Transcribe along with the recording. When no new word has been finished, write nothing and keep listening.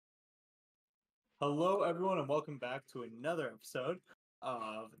Hello, everyone, and welcome back to another episode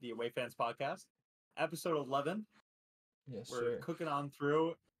of the Away Fans Podcast, episode 11. Yes, We're sir. cooking on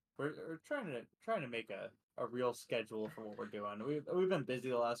through. We're trying to make a real schedule for what we're doing. We've been busy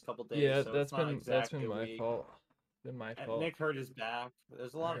the last couple days, Yeah, so it's that's not been exactly a my week. fault. Been my And fault. Nick hurt his back.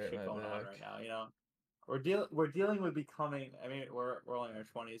 There's a I lot of hurt shit my going on back. right now. We're dealing with becoming. I mean, we're only in our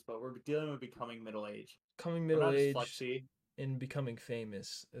 20s, but we're dealing with becoming middle aged. Coming We're middle not just aged flexy. and becoming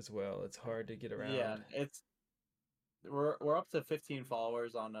famous as well. It's hard to get Yeah, around. we're up to 15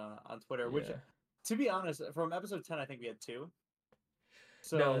 followers on Twitter, which, Yeah. to be honest, from episode 10 I think we had 2.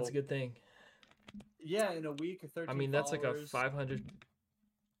 No, that's a So good thing. yeah, in a week, 13 I mean, that's like a followers. 500%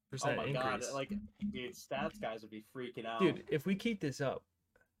 Oh my god, increase. like, dude, stats guys would be freaking out. Dude, if we keep this up,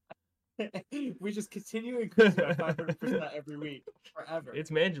 we just continue increasing by 500% every week forever. it's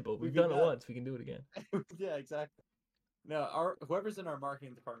manageable. We've done it once. We can do it again. Yeah, exactly. No, whoever's in our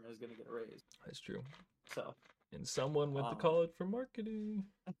marketing department is going to get a raise. That's true. So, And someone went to college for marketing.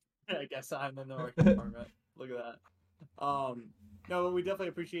 I guess I'm in the marketing department. Look at that. No, but we definitely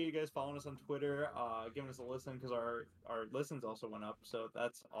appreciate you guys following us on Twitter, giving us a listen, because our listens also went up, so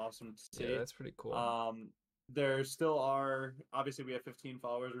that's awesome to see. Yeah, that's pretty cool. There still are, obviously we have 15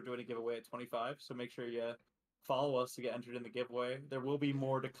 followers. We're doing a giveaway at 25, so make sure you follow us to get entered in the giveaway. There will be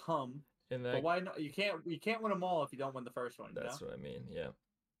more to come. But why not? You can't win them all if you don't win the first one. That's what I mean. Yeah,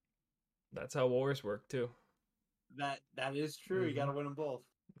 that's how wars work too. That is true. You got to win them both.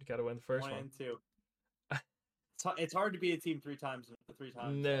 You got to win the first one one. and 2. It's hard to be a team three times.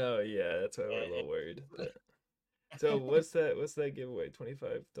 No, yeah, that's why we're a little worried. But... So what's that giveaway?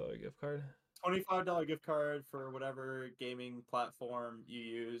 $25 gift card. $25 gift card for whatever gaming platform you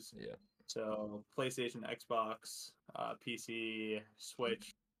use. Yeah. So PlayStation, Xbox, PC,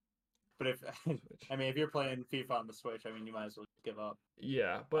 Switch. But if you're playing FIFA on the Switch, I mean, you might as well give up.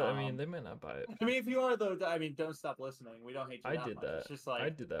 Yeah, but I mean, they might not buy it. I mean, if you are though, I mean, don't stop listening. We don't hate you. I did much. that. It's just like I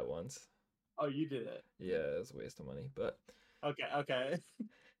did that once. Oh, you did it. Yeah, it was a waste of money, but okay.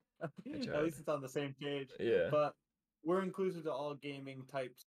 At least it's on the same page. Yeah. But we're inclusive to all gaming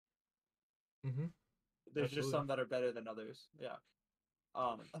types. Mm-hmm. There's Absolutely. Just some that are better than others. Yeah.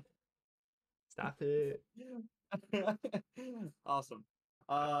 Stop it. Awesome.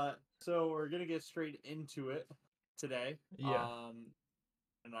 So we're gonna get straight into it today. Yeah.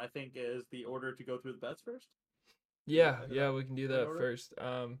 And I think is the order to go through the bets first. Yeah, we can do that first.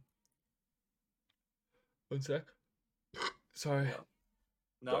 1 sec. Sorry. Yeah.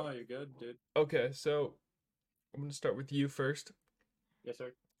 No, you're good, dude. Okay, so I'm gonna start with you first. Yes,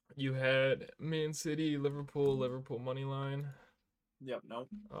 sir. You had Man City, Liverpool money line. Yep. Nope.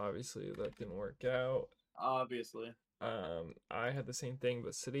 Obviously, that didn't work out. Obviously. I had the same thing,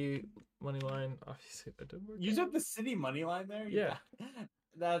 but City money line. Obviously, that didn't work. You took the City money line there? Yeah.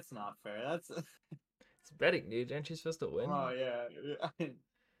 That's not fair. That's. It's betting, dude. Aren't you supposed to win? Oh yeah.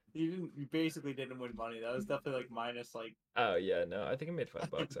 You basically didn't win money. That was definitely like minus like. Oh yeah, no. I think I made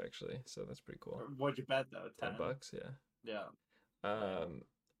 $5 actually, so that's pretty cool. What'd you bet though? $10, yeah. Yeah.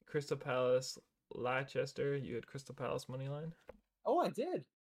 Crystal Palace, Leicester. You had Crystal Palace money line. Oh, I did.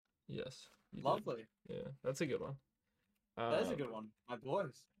 Yes. Lovely. Did. Yeah, that's a good one. That is a good one. My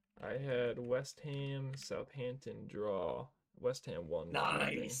boys. I had West Ham, Southampton draw. West Ham won.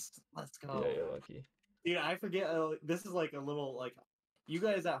 Nice. Let's go. Yeah, you're lucky. Dude, I forget. This is like a little like. You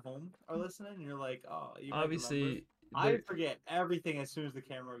guys at home are listening, and you're like, oh, you obviously. I forget everything as soon as the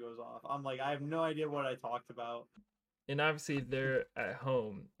camera goes off. I'm like, I have no idea what I talked about. And obviously, they're at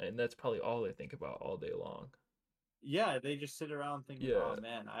home, and that's probably all they think about all day long. Yeah, they just sit around thinking, oh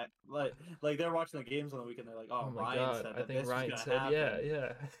man, I like they're watching the games on the weekend. They're like, oh my Ryan God, said I think Ryan said,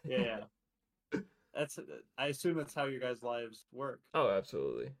 happen. Yeah. I assume that's how your guys' lives work. Oh,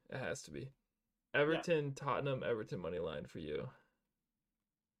 absolutely, it has to be. Everton, Tottenham, Everton money line for you.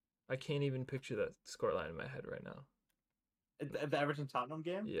 I can't even picture that scoreline in my head right now. The Everton Tottenham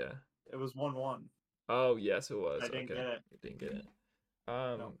game? Yeah. It was 1-1. Oh yes, it was. I didn't get it. You didn't get it.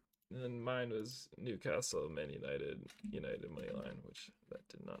 No. And then mine was Newcastle, Man United money line, which that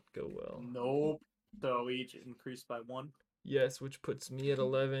did not go well. Nope. So each increased by 1. Yes, which puts me at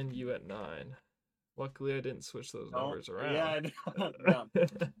 11, you at 9. Luckily, I didn't switch those numbers around. Yeah,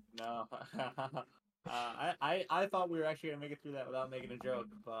 no. I thought we were actually gonna make it through that without making a joke,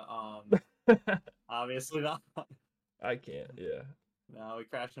 but obviously not. I can't. Yeah. No, we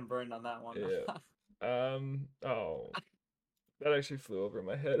crashed and burned on that one. Yeah. Oh, that actually flew over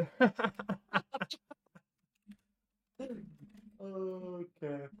my head.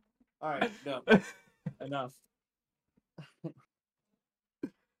 Okay. All right. No. Enough.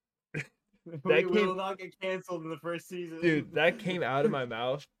 We will not get canceled in the first season. Dude, that came out of my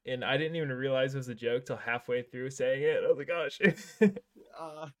mouth, and I didn't even realize it was a joke till halfway through saying it. I was like, oh, shit.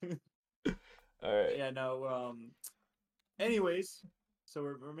 All right. Yeah, no, anyways, so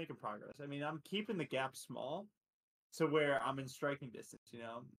we're making progress. I mean, I'm keeping the gap small to where I'm in striking distance, you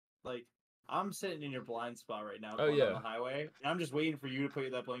know? Like, I'm sitting in your blind spot right now going down the highway, and I'm just waiting for you to put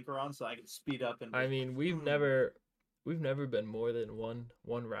that blinker on so I can speed up and... I mean, we've never been more than one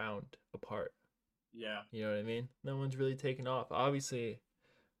round apart. Yeah. You know what I mean? No one's really taken off. Obviously,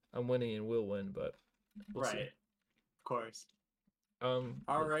 I'm winning and will win, but we'll see. Of course.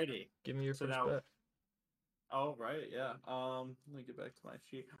 Alrighty. Give me your first bet. Oh, right, yeah. Let me get back to my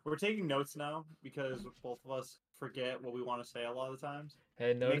sheet. We're taking notes now because both of us forget what we want to say a lot of the times.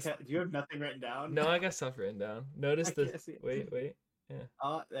 Hey, notice. Do you have nothing written down? No, I got stuff written down. Notice the. Wait. Yeah.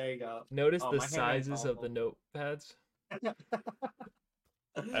 Oh, there you go. Notice the sizes of the notepads.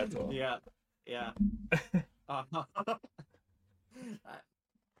 That's all. Yeah.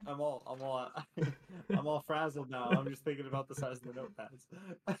 I'm all frazzled now. I'm just thinking about the size of the notepads.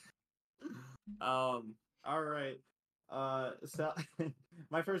 All right. So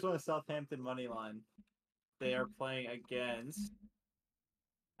my first one is Southampton money line. They are playing against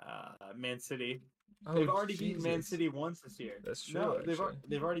Man City. Oh, they've already beaten Man City once this year. That's true. No,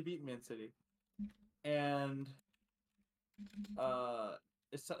 they've already beaten Man City. And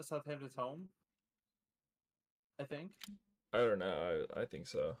is Southampton's home? I think. I don't know. I think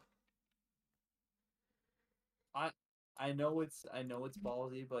so. I know it's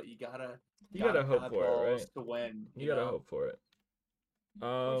ballsy, but you gotta hope for it, right? To win, you gotta hope for it. You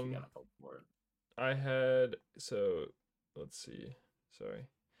gotta hope for it. I had let's see. Sorry.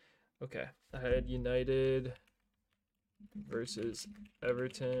 Okay, I had United versus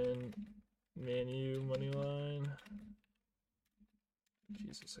Everton, Man U money line.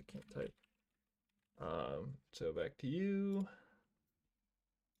 Jesus, I can't type. So back to you.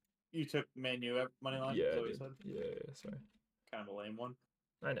 You took Man U money line? Yeah, sorry. Kind of a lame one.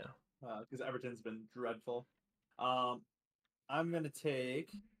 I know. Because Everton's been dreadful. I'm going to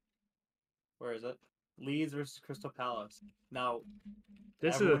take... Where is it? Leeds versus Crystal Palace. Now,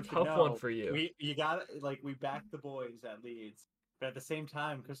 this is a tough one for you. We back the boys at Leeds. But at the same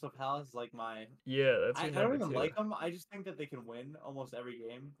time, Crystal Palace is like my... Yeah, that's I don't even like them. I just think that they can win almost every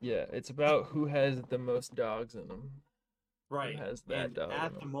game. Yeah, it's about who has the most dogs in them. Right. Who has that dog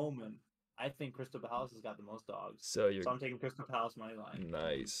at the moment, I think Crystal Palace has got the most dogs. So I'm taking Crystal Palace money line.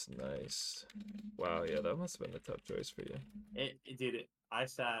 Nice. Wow, yeah, that must have been a tough choice for you. It did it. I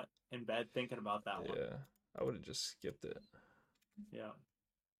sat in bed thinking about that one. Yeah, I would have just skipped it. Yeah.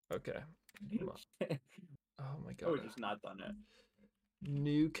 Okay. Oh my god. I would have just not done it.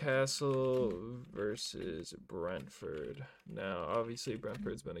 Newcastle versus Brentford. Now, obviously,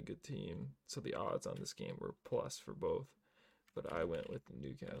 Brentford's been a good team, so the odds on this game were plus for both. But I went with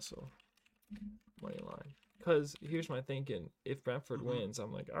Newcastle money line. Because here's my thinking. If Brentford wins,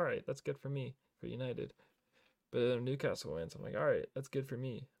 I'm like, all right, that's good for me, for United. But if Newcastle wins, I'm like, all right, that's good for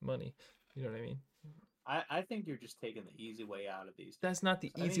me, money. You know what I mean? I think you're just taking the easy way out of these. That's not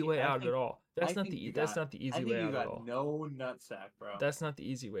the easy way out at all. That's not the easy way out at all. No nutsack, bro. That's not the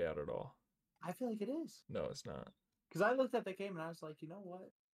easy way out at all. I feel like it is. No, it's not. Because I looked at the game and I was like, you know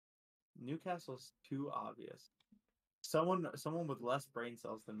what? Newcastle's too obvious. Someone with less brain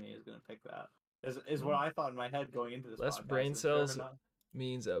cells than me is going to pick that. Is what I thought in my head going into this. Less brain cells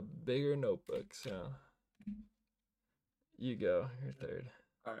means a bigger notebook. So you go. You're third.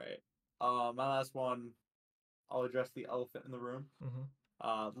 All right. My last one, I'll address the elephant in the room.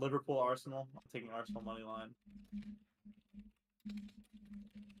 Liverpool, Arsenal. I'm taking Arsenal money line.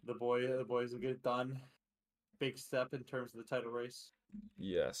 The boys will get it done. Big step in terms of the title race.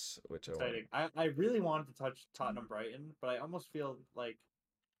 Yes, which I really wanted to touch Tottenham Brighton, but I almost feel like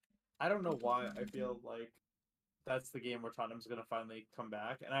I don't know why I feel like that's the game where Tottenham's gonna finally come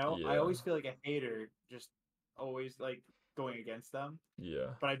back, and I always feel like a hater, just always like going against them.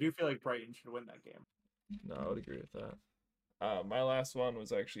 Yeah. But I do feel like Brighton should win that game. No, I would agree with that. My last one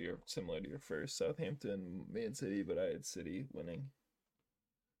was actually similar to your first, Southampton, Man City, but I had City winning.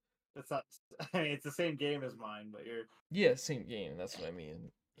 That's not. I mean, it's the same game as mine, but you're. Yeah, same game. That's what I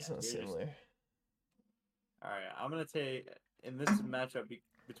mean. It's not similar. All right, I'm gonna take in this matchup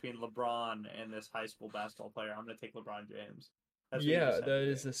between LeBron and this high school basketball player. I'm gonna take LeBron James. That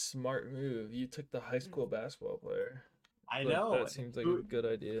is a smart move. You took the high school basketball player. I know. That seems like a good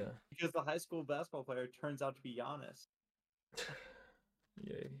idea. Because the high school basketball player turns out to be Giannis.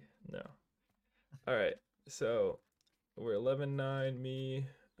 Yay. No. All right. So we're 11-9, me.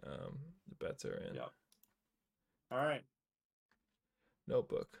 The bets are in. Yep. All right.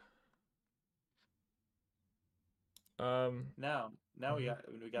 Notebook. Now we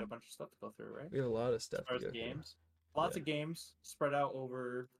got a bunch of stuff to go through, right? We have a lot of stuff to go games. Through. Lots of games spread out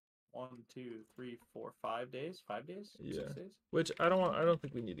over 1, 2, 3, 4, 5 days. 5 days? Yeah. 6 days? Which I don't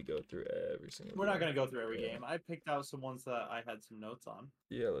think we need to go through every single We're not gonna go through every game. I picked out some ones that I had some notes on.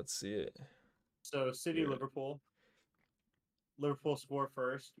 Yeah, let's see it. So City Liverpool. Liverpool score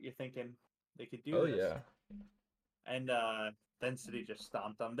first. You're thinking they could do this. Oh yeah. And then City just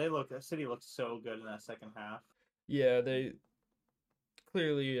stomped them. City looked so good in that second half. Yeah, they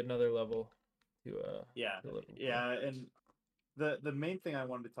clearly another level to and the main thing I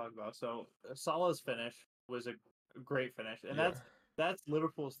wanted to talk about. So Salah's finish was a great finish, and that's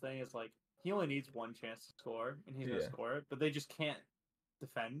Liverpool's thing. Is like he only needs one chance to score, and he's gonna score it, but they just can't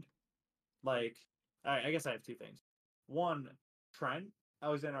defend. Like, I guess I have two things. One, Trent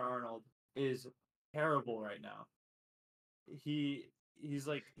Alexander-Arnold is terrible right now. He's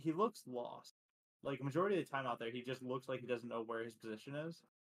like he looks lost. Like majority of the time out there, he just looks like he doesn't know where his position is.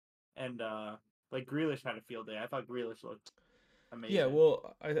 And like Grealish had a field day. I thought Grealish looked amazing. Yeah,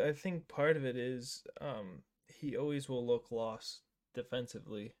 well, I think part of it is he always will look lost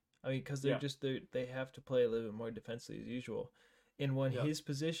defensively. I mean, because they have to play a little bit more defensively as usual. And when his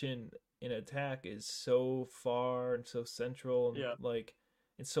position in attack is so far and so central, and like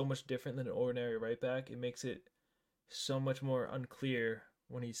it's so much different than an ordinary right back, it makes it so much more unclear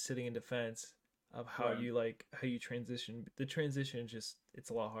when he's sitting in defense of how you transition. The transition just it's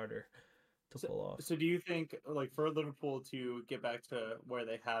a lot harder to pull off. So do you think like for Liverpool to get back to where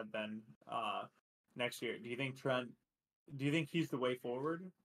they have been next year, do you think he's the way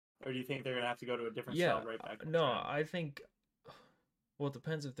forward? Or do you think they're gonna have to go to a different style right back? No, I think well it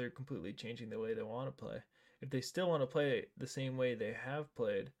depends if they're completely changing the way they want to play. If they still want to play the same way they have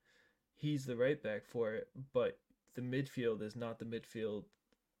played, he's the right back for it, but the midfield is not the midfield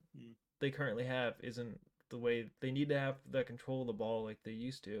they currently have, isn't the way they need to have that control of the ball like they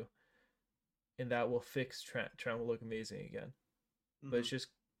used to. And that will fix Trent. Trent will look amazing again. But it's just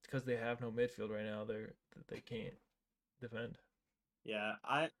because they have no midfield right now, they can't defend. Yeah,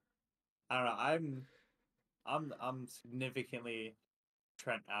 I don't know. I'm significantly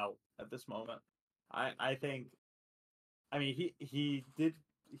Trent out at this moment. I think I mean he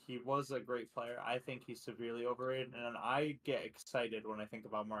was a great player. I think he's severely overrated, and I get excited when I think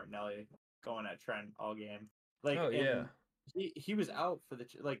about Martinelli going at Trent all game. Like, he was out for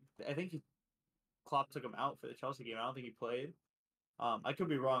I think Klopp took him out for the Chelsea game. I don't think he played. I could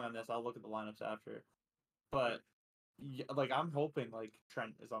be wrong on this. I'll look at the lineups after. But like I'm hoping like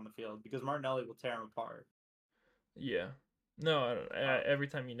Trent is on the field because Martinelli will tear him apart. Yeah. No, I don't. Every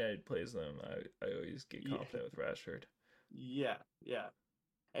time United plays them, I always get confident with Rashford. Yeah.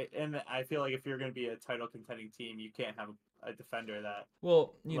 And I feel like if you're going to be a title contending team, you can't have a defender that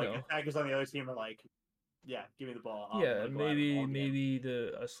attackers on the other team are like, give me the ball. Maybe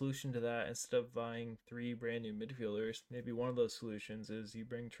a solution to that, instead of buying 3 brand new midfielders, maybe one of those solutions is you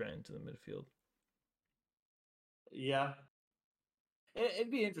bring Trent to the midfield. Yeah, it'd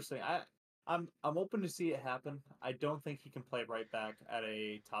be interesting. I'm open to see it happen. I don't think he can play right back at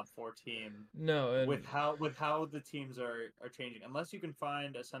a top 4 team. No, with how the teams are changing. Unless you can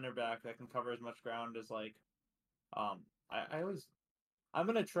find a center back that can cover as much ground as like, I'm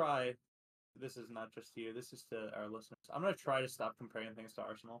gonna try. This is not just to you. This is to our listeners. I'm gonna try to stop comparing things to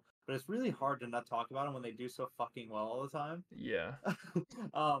Arsenal, but it's really hard to not talk about them when they do so fucking well all the time. Yeah.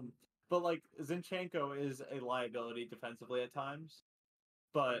 But like Zinchenko is a liability defensively at times,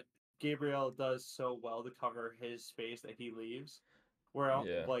 but Gabriel does so well to cover his space that he leaves. Where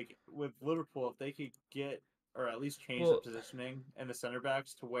like with Liverpool, if they could get or at least change the positioning and the center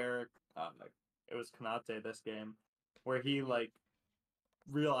backs to where it was Konate this game, where he like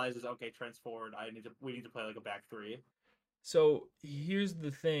realizes, okay, Trent's forward, we need to play like a back 3. So here's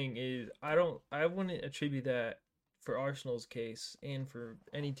the thing: is I wouldn't attribute that for Arsenal's case and for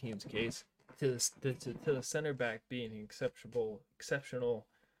any team's case to the center back being an exceptional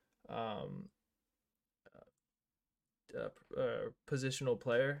positional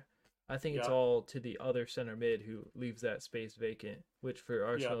player. I think it's all to the other center mid who leaves that space vacant, which for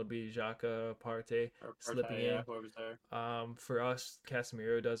Arsenal would be Xhaka, Partey slipping in. Whoever's there. For us,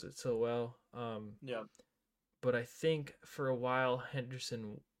 Casemiro does it so well. But I think for a while,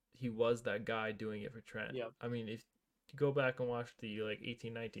 Henderson, he was that guy doing it for Trent. I mean, if you go back and watch the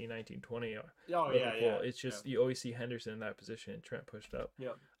 18, 19, 19, 20 Liverpool, it's just you always see Henderson in that position and Trent pushed up.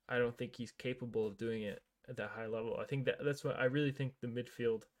 I don't think he's capable of doing it at that high level. I think that's what I really think the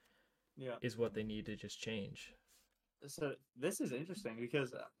midfield is what they need to just change. So this is interesting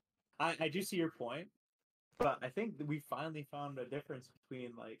because I do see your point, but I think that we finally found a difference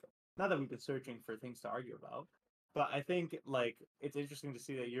between not that we've been searching for things to argue about, But I think like it's interesting to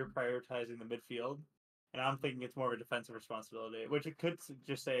see that you're prioritizing the midfield, and I'm thinking it's more of a defensive responsibility, which it could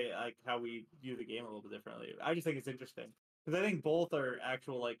just say like how we view the game a little bit differently. I just think it's interesting because I think both are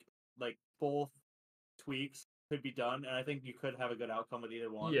actual like both tweaks could be done, and I think you could have a good outcome with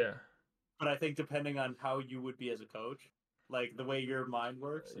either one. Yeah. But I think depending on how you would be as a coach, like the way your mind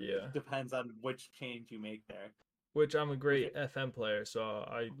works, it depends on which change you make there. Which I'm a great FM player, so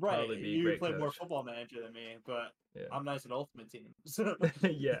I'd probably be a great coach. You play more Football Manager than me, but I'm nice at Ultimate Team. So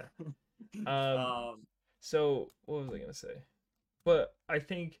yeah. So what was I gonna say? But I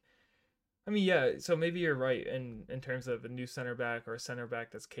think, I mean, yeah. So maybe you're right in terms of a new center back or a center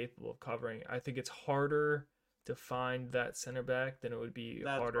back that's capable of covering. I think it's harder to find that center back than it would be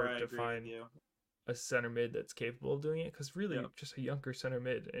harder to find a center mid that's capable of doing it, because really just a younger center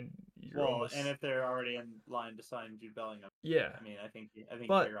mid, and you're almost... and if they're already in line to sign Jude Bellingham, I mean, I think you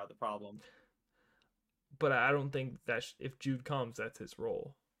figure out the problem. But I don't think that if Jude comes, that's his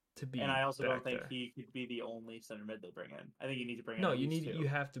role to be. And I also don't think he could be the only center mid they bring in. I think you need to bring in you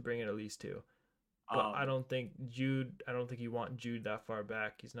have to bring in at least two. But I don't think you want Jude that far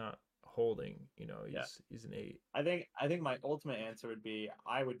back. He's not holding, he's an 8. I think my ultimate answer would be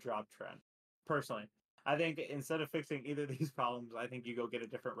I would drop Trent. Personally, I think instead of fixing either of these problems, I think you go get a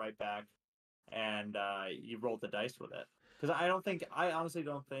different right back, and you roll the dice with it. Because I honestly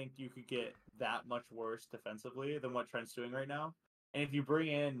don't think you could get that much worse defensively than what Trent's doing right now. And if you bring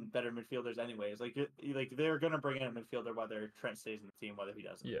in better midfielders, anyways, like they're gonna bring in a midfielder whether Trent stays in the team, whether he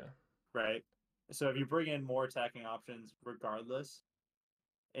doesn't. Yeah. Right. So if you bring in more attacking options, regardless,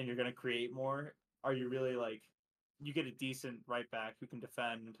 and you're gonna create more, are you really like? You get a decent right back who can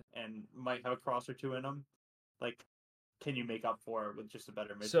defend and might have a cross or two in him. Like, can you make up for it with just a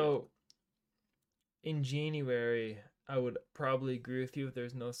better midfield? So, in January, I would probably agree with you if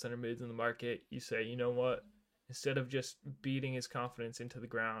there's no center mids in the market. You say, you know what? Instead of just beating his confidence into the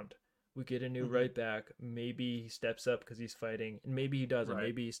ground, we get a new right back. Maybe he steps up because he's fighting, and maybe he doesn't. Right.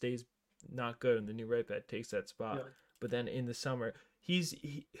 Maybe he stays not good, and the new right back takes that spot. Yeah. But then in the summer,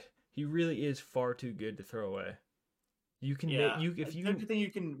 he really is far too good to throw away. You can everything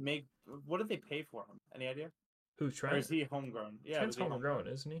you can make. What did they pay for him? Any idea? Who, Trent? Or is he homegrown? Yeah, Trent's homegrown,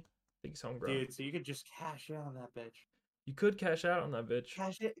 isn't he? I think he's homegrown. Dude, so you could just cash in on that bitch. You could cash out on that bitch.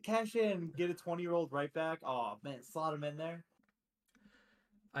 Cash in, get a 20-year-old right back. Oh man, slot him in there.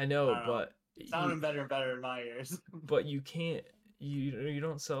 I know, but sounding better and better in my ears. But you can't. You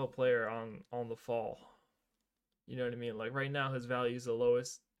don't sell a player on the fall. You know what I mean? Like right now, his value is the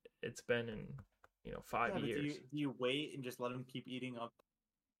lowest it's been in 5 years. Do you wait and just let him keep eating up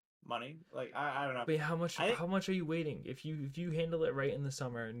money? Like I don't know. But how much are you waiting? If you handle it right in the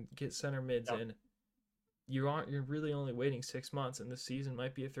summer and get center mids in, you're really only waiting 6 months, and the season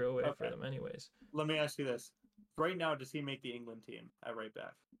might be a throwaway for them anyways. Let me ask you this: right now, does he make the England team at right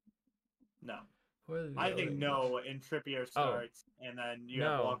back? No. I think no. And Trippier starts, and then you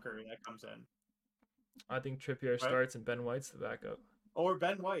have Walker that comes in. I think Trippier starts and Ben White's the backup. Or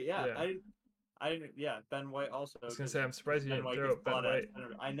Ben White, yeah. I didn't. Yeah, Ben White also. I was gonna say I'm surprised you didn't throw Ben White.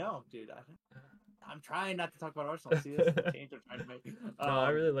 I know, dude. I'm trying not to talk about Arsenal. See, this is the change I'm trying to make. No, I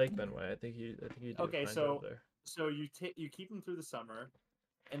really like Ben White. I think he did a fine job there. So you keep him through the summer,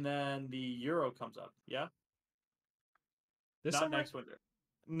 and then the Euro comes up. Yeah. Not summer? Next winter.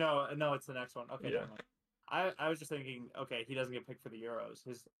 No, it's the next one. Okay, yeah. I was just thinking, okay, he doesn't get picked for the Euros.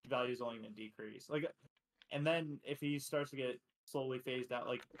 His value is only going to decrease. Like, and then if he starts to get slowly phased out,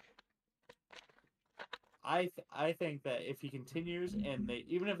 like, I think that if he continues and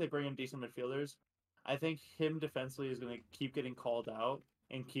even if they bring in decent midfielders, I think him defensively is going to keep getting called out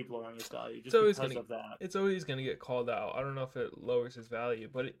and keep lowering his value just because of that. It's always going to get called out. I don't know if it lowers his value,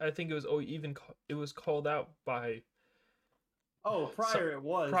 but I think it was called out by. It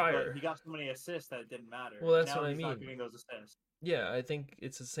was. But he got so many assists that it didn't matter. Well, that's what I mean. He's not getting those assists. Yeah, I think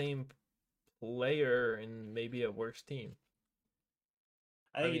it's the same player in maybe a worse team.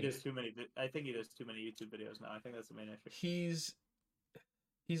 I think he does too many YouTube videos now. I think that's the main issue.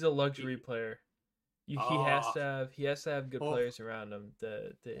 He's a luxury player. He has to have good players around him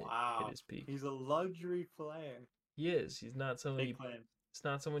to hit his peak. He's a luxury player. He is. He's not someone. It's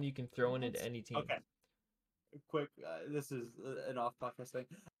not someone you can throw into any team. Okay. Quick, this is an off podcast thing.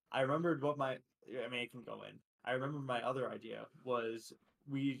 I remembered it can go in. I remember my other idea was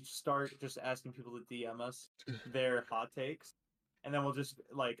we start just asking people to DM us their hot takes, and then we'll just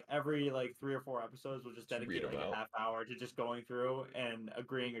every 3 or 4 episodes we'll just dedicate a half hour to just going through and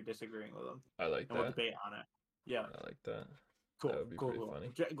agreeing or disagreeing with them. I like that. And we'll debate on it. Yeah, I like that. Cool. That would be pretty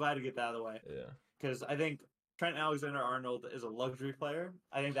funny. Glad to get that out of the way. Yeah, because I think Trent Alexander-Arnold is a luxury player.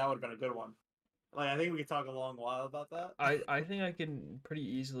 I think that would have been a good one. Like, I think we could talk a long while about that. I think I can pretty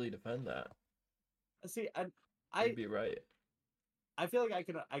easily defend that. See, You'd be right. I feel like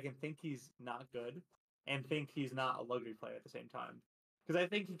I can think he's not good and think he's not a luxury player at the same time. Because I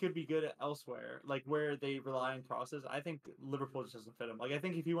think he could be good elsewhere, like where they rely on crosses. I think Liverpool just doesn't fit him. Like, I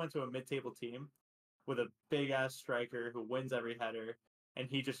think if he went to a mid-table team with a big-ass striker who wins every header and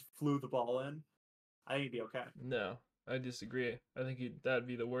he just flew the ball in, I think he'd be okay. No, I disagree. I think that'd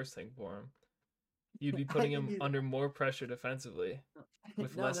be the worst thing for him. You'd be putting him under more pressure defensively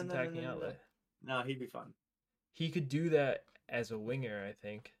with less attacking outlet. No, he'd be fun. He could do that as a winger, I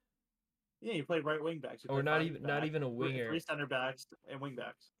think. Yeah, you play right wing backs. Or not even a winger. 3 center backs and wing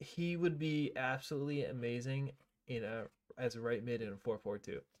backs. He would be absolutely amazing as a right mid in a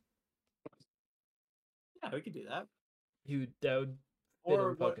 4-4-2. Yeah, we could do that. That would fit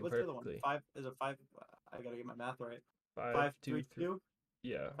him fucking perfectly. 5 is a 5. I gotta get my math right. 5-2-3.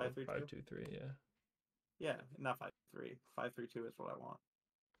 Yeah, 5-3-2. 5-2-3. Yeah. Yeah, not 5-3. 5-3-2 is what I want.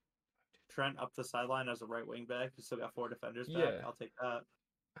 Trent up the sideline as a right wing back. You still got 4 defenders back. Yeah. I'll take that.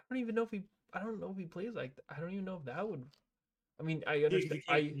 I don't know if he plays like that. I don't even know if that would. I mean, I understand.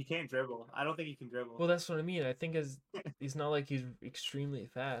 He can't dribble. I don't think he can dribble. Well, that's what I mean. I think he's not like he's extremely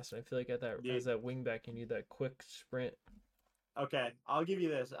fast. I feel like as that wing back, you need that quick sprint. Okay, I'll give you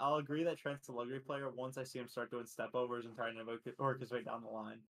this. I'll agree that Trent's a luxury player once I see him start doing step overs and trying to work his way down the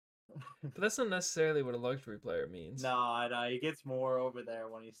line. But that's not necessarily what a luxury player means. No, he gets more over there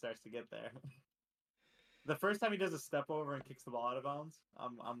when he starts to get there. The first time he does a step over and kicks the ball out of bounds,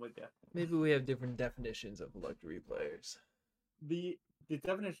 I'm with you. Maybe we have different definitions of luxury players. The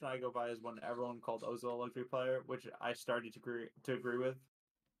definition I go by is when everyone called Ozil a luxury player, which I started to agree with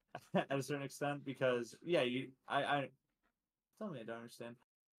at a certain extent because I tell me I don't understand.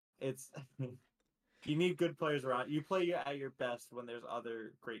 It's you need good players around. You play at your best when there's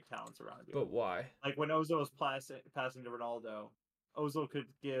other great talents around you. But why? Like when Ozil was passing to Ronaldo, Ozil could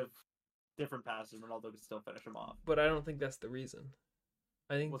give different passes and Ronaldo could still finish him off. But I don't think that's the reason.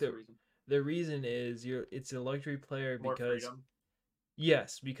 I think the reason? The reason is it's a luxury player more because freedom.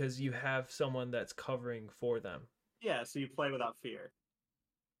 Yes, because you have someone that's covering for them. Yeah, so you play without fear.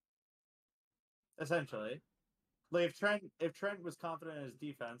 Essentially. Like if Trent was confident in his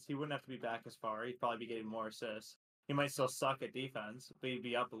defense, he wouldn't have to be back as far. He'd probably be getting more assists. He might still suck at defense, but he'd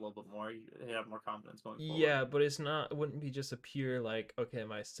be up a little bit more. He'd have more confidence going forward. Yeah, but it wouldn't be just a pure like, okay,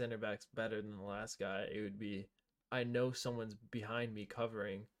 my center back's better than the last guy. It would be, I know someone's behind me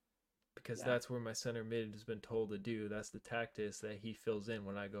covering because that's where my center mid has been told to do. That's the tactics that he fills in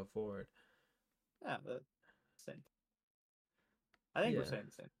when I go forward. Yeah, but same. I think we're saying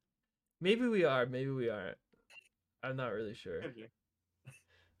the same. Maybe we are, maybe we aren't. I'm not really sure.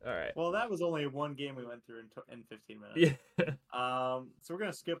 All right. Well, that was only one game we went through in 15 minutes. Yeah. So we're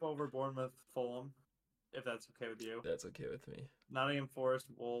gonna skip over Bournemouth, Fulham, if that's okay with you. That's okay with me. Nottingham Forest,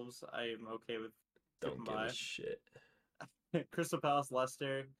 Wolves. I am okay with. Don't give a shit. Crystal Palace,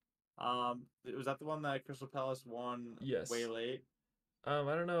 Leicester. Was that the one that Crystal Palace won? Yes. Way late. I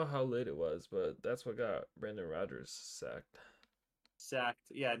don't know how late it was, but that's what got Brendan Rodgers sacked.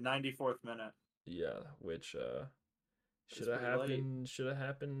 Yeah, 94th minute. Yeah, which should have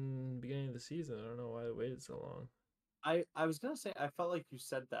happened beginning of the season. I don't know why it waited so long. I was gonna say I felt like you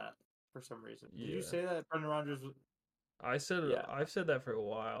said that for some reason. Did you say that Brendan Rodgers was? I've said that for a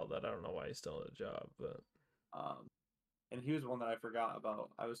while that I don't know why he's still in a job, but and he was one that I forgot about.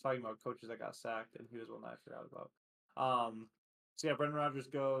 I was talking about coaches that got sacked, and he was one that I forgot about. So yeah, Brendan Rodgers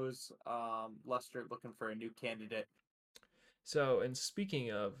goes. Leicester looking for a new candidate. So, and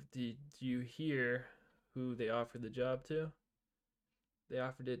speaking of, did you hear who they offered the job to? They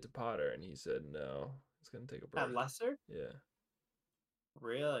offered it to Potter, and he said no. He's going to take a break. At Leicester? Yeah.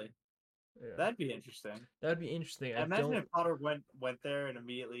 Really? Yeah. That'd be interesting. That'd be interesting. Imagine if Potter went there and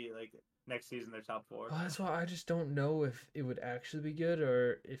immediately, like, next season they're top 4. Well, that's why I just don't know if it would actually be good,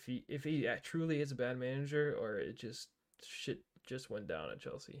 or if he truly is a bad manager, or it shit just went down at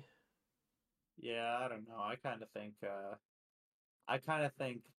Chelsea. Yeah, I don't know. I kind of think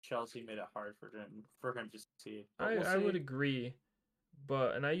Chelsea made it hard for him to succeed. I would agree,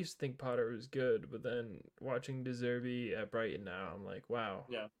 and I used to think Potter was good, but then watching De Zerbi at Brighton now, I'm like, wow,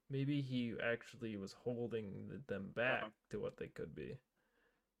 maybe he actually was holding them back to what they could be.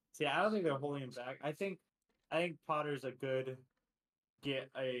 See, I don't think they're holding him back. I think Potter's a good get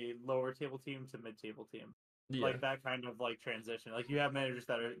a lower table team to mid table team. Yeah. Like that kind of like transition. Like you have managers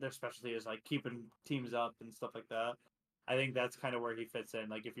that their specialty is like keeping teams up and stuff like that. I think that's kind of where he fits in.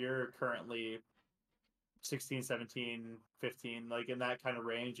 Like if you're currently 16, 17, 15, like in that kind of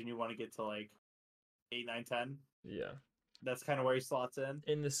range and you want to get to like 8, 9, 10. Yeah. that's kind of where he slots in.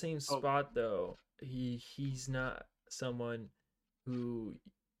 In the same spot though, he's not someone who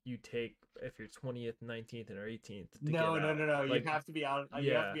you take if you're 20th, 19th, or 18th. No. Like, you have to be out. Yeah,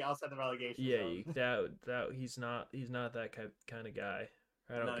 you have to be outside the relegation zone. That he's not that kind of guy.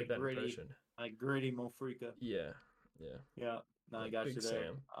 I don't get that impression. Like gritty Mofrika. Yeah. No, I got Big you there.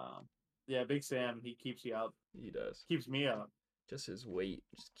 Sam. Yeah, Big Sam. He keeps you up. He does. Keeps me up. Just his weight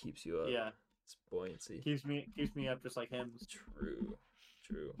just keeps you up. Yeah. It's buoyancy. Keeps me up just like him.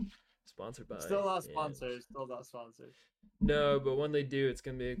 True. Sponsored by. Still not sponsored. No, but when they do, it's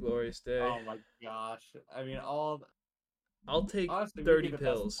gonna be a glorious day. Oh my gosh! I mean, I'll take honestly, 30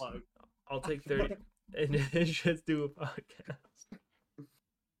 pills. I'll take 30 and just do a podcast.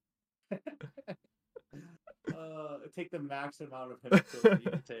 Take the max amount of hemp pills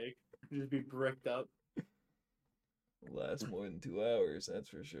you can take. Just be bricked up. Last more than 2 hours, that's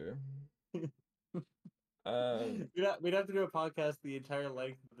for sure. We'd have to do a podcast the entire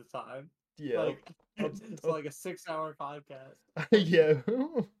length of the time. Yeah, it's like a 6-hour podcast. Yeah,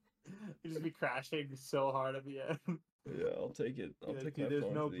 you'd just be crashing so hard at the end. Yeah, I'll take it. There's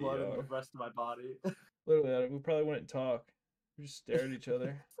no blood in the rest of my body. Literally, we probably wouldn't talk. We just stare at each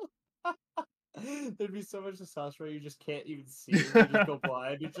other. There'd be so much testosterone you just can't even see. You just go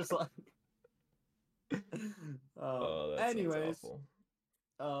blind. You're just like. Anyways,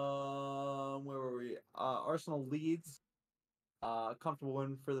 where were we? Arsenal leads. Comfortable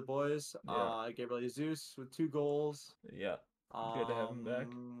win for the boys. Yeah. Gabriel Jesus with 2 goals. Yeah. Good to have him back.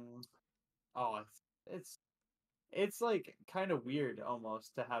 Oh, it's like kind of weird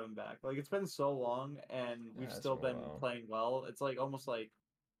almost to have him back. Like it's been so long and we've still been playing well. It's like almost like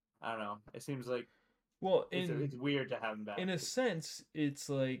I don't know. It seems like it's weird to have him back. In a sense, it's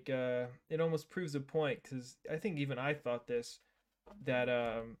like it almost proves a point because I think even I thought this that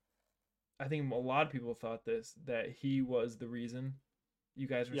I think a lot of people thought this that he was the reason you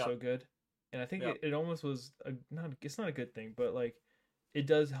guys were so good, and I think it almost was it's not a good thing, but like it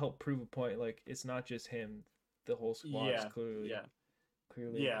does help prove a point. Like it's not just him; the whole squad is clearly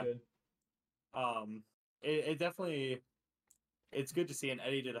good. It definitely. It's good to see, and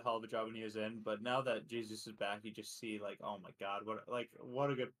Eddie did a hell of a job when he was in. But now that Jesus is back, you just see like, oh my God, what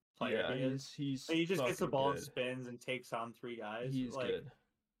a good player he is. He just gets the ball and spins and takes on 3 guys. He's like, good.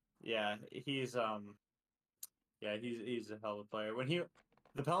 Yeah, he's a hell of a player. When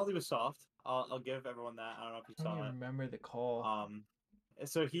the penalty was soft, I'll give everyone that. I don't know if you saw it. I don't remember the call.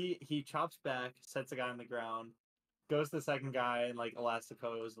 So he chops back, sets a guy on the ground, goes to the second guy and like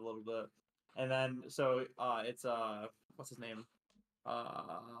elasticos a little bit, and then so it's what's his name?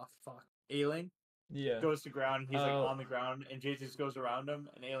 Ailing. Yeah. Goes to ground. He's like on the ground, and Jesus goes around him,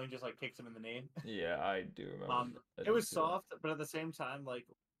 and Ailing just like kicks him in the knee. Yeah, I do remember. It was soft, but at the same time, like,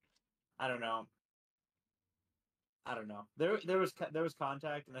 I don't know. There was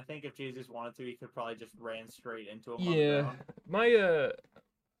contact, and I think if Jesus wanted to, he could probably just ran straight into him. Yeah,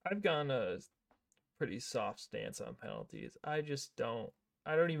 I've gone a pretty soft stance on penalties. I don't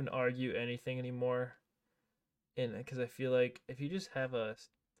even argue anything anymore. And because I feel like if you just have a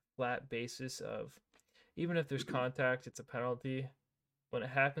flat basis of, even if there's contact, it's a penalty. When it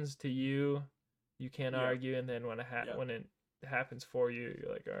happens to you, you can't argue, and then when it happens for you, you're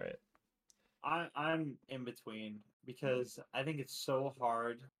like, all right. I'm in between because I think it's so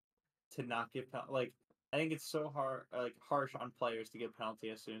hard to not give I think it's so hard, like harsh on players to give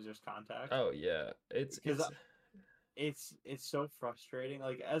penalty as soon as there's contact. Oh yeah, it's so frustrating.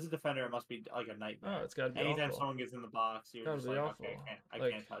 Like as a defender, it must be like a nightmare. Oh, it's gotta be anytime awful. Someone gets in the box, you're just like, awful. Okay, I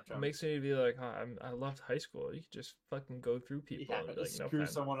can't touch them. It makes me be like, I loved high school. You could just fucking go through people and be like, screw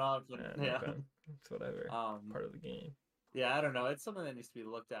someone up. It's whatever. Part of the game. Yeah, I don't know. It's something that needs to be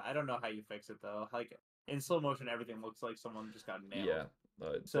looked at. I don't know how you fix it though. Like in slow motion, everything looks like someone just got nailed. Yeah,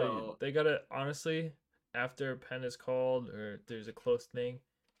 so they gotta honestly, after a pen is called or there's a close thing,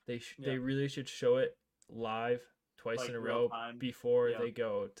 they really should show it live twice in a row before they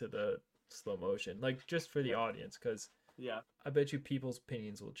go to the slow motion, like just for the audience, because I bet you people's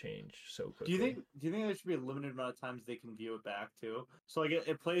opinions will change so quickly. Do you think there should be a limited amount of times they can view it back too? So like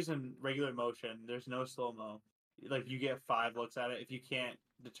it plays in regular motion. There's no slow mo. Like you get 5 looks at it. If you can't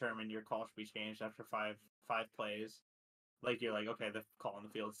determine, your call should be changed after five plays. Like you're like, okay, the call on the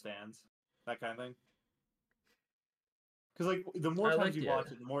field stands. That kind of thing. Because like the more times you watch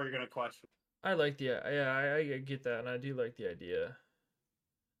it, the more you're gonna question. I like the I get that, and I do like the idea,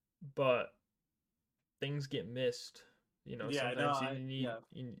 but things get missed. You know, sometimes you need.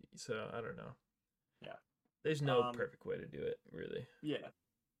 So I don't know. Yeah, there's no perfect way to do it, really. Yeah,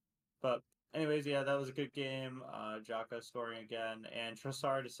 but anyways, that was a good game. Xhaka scoring again, and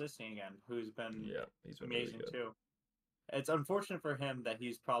Trossard assisting again, who's been he's been amazing really good. too. It's unfortunate for him that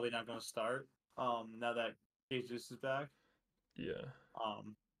he's probably not going to start. Now that Jesus is back. Yeah.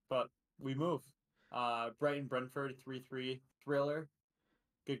 But we move. Brighton Brentford 3-3 thriller.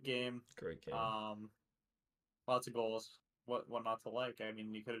 Good game. Great game. Lots of goals. What not to like? I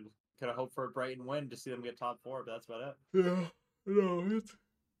mean, you could have hoped for a Brighton win to see them get top 4, but that's about it. Yeah. No, it's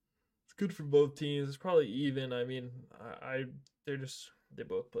good for both teams. It's probably even. I mean, they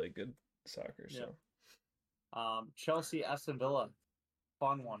both play good soccer. So. Chelsea Aston Villa,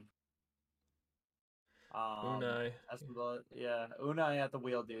 fun one. Unai. Aston Villa, yeah, Unai at the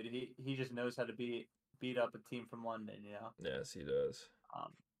wheel, dude. He just knows how to beat up a team from London, you know. Yes, he does.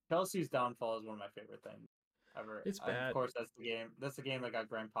 Chelsea's downfall is one of my favorite things ever. It's bad. Of course, that's the game. That's the game that got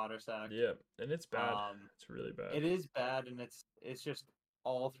Graham Potter sacked. Yeah, and it's bad. It's really bad. It is bad, and it's just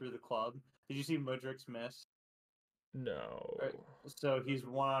all through the club. Did you see Mudryk's miss? No. So he's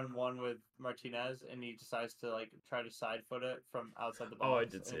 1-on-1 with Martinez, and he decides to like try to side foot it from outside the box. Oh, I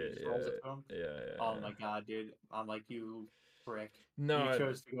did see it. Yeah. Oh my god, dude! I'm like, you prick. No, you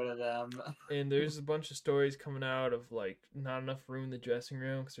chose to go to them. And there's a bunch of stories coming out of like not enough room in the dressing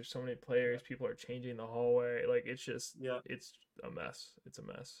room because there's so many players. People are changing the hallway. Like it's just it's a mess. It's a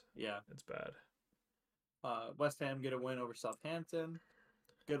mess. Yeah, it's bad. West Ham get a win over Southampton.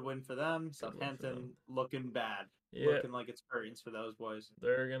 Good win for them. Southampton looking bad. Yeah. Looking like it's curtains for those boys.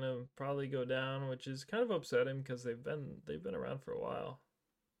 They're gonna probably go down, which is kind of upsetting because they've been around for a while.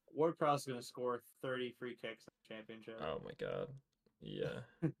 Ward-Prowse is gonna score 30 free kicks in the championship. Oh my god, yeah.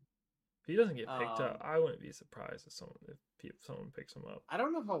 If he doesn't get picked up, I wouldn't be surprised if someone picks him up. I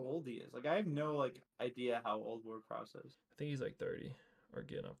don't know how old he is. Like I have no idea how old Ward-Prowse is. I think he's like 30 or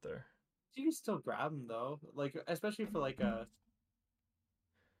getting up there. You can still grab him though, like especially for like a.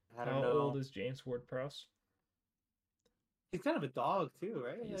 I don't know. How old is James Ward-Prowse? He's kind of a dog too,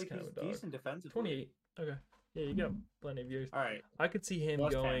 right? He's kind of a dog. Decent defensively. 28. Okay. Yeah, you got plenty of years. All right. I could see him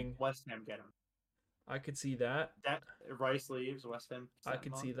going. West Ham get him. I could see that. Rice leaves, West Ham. I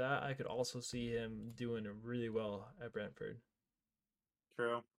could see that. I could also see him doing really well at Brentford.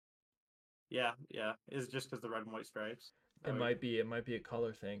 True. Yeah. Is it just because the red and white stripes? It might be a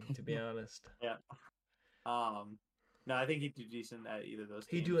color thing, to be honest. Yeah. No, I think he'd do decent at either of those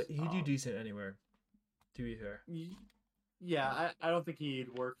teams. He'd do decent anywhere, to be fair. Yeah, I don't think he'd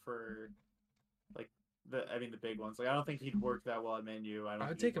work for the big ones. Like I don't think he'd work that well at Man U.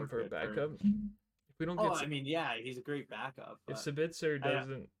 I'd take him for a backup. If we don't get yeah, he's a great backup. If Sabitzer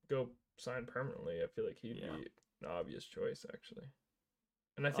doesn't go sign permanently, I feel like he'd be an obvious choice actually.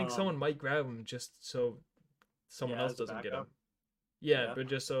 And I think someone might grab him just so someone else doesn't get him. Yeah, but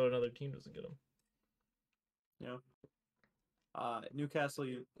just so another team doesn't get him. Yeah. Newcastle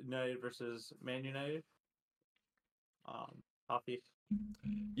United versus Man United. Coffee.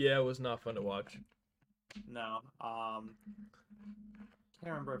 Yeah, it was not fun to watch. No. Can't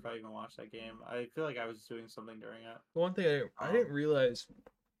remember if I even watched that game. I feel like I was doing something during it. The one thing I didn't realize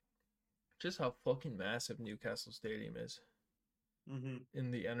just how fucking massive Newcastle Stadium is. Mm-hmm.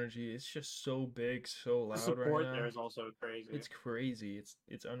 In the energy, it's just so big, so loud. The support right now. There is also crazy. It's crazy.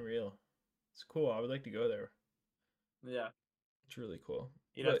 It's unreal. It's cool. I would like to go there. Yeah. It's really cool.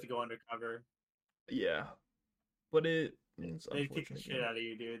 You'd have to go undercover. Yeah. But they kick the shit out of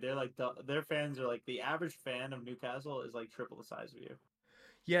you, dude. They're like their fans are like the average fan of Newcastle is like triple the size of you.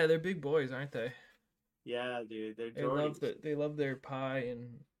 Yeah, they're big boys, aren't they? Yeah, dude. They love their pie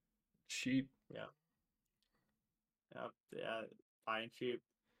and sheep. Yeah. Yeah, pie and sheep.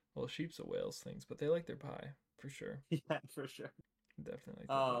 Well, sheep's a Wales things, but they like their pie for sure. Yeah, for sure. Definitely.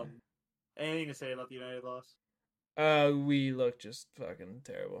 Anything to say about the United loss? We look just fucking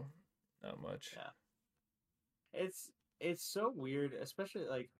terrible. Not much. Yeah. It's so weird, especially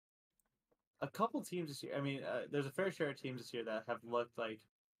like a couple teams this year. I mean, there's a fair share of teams this year that have looked like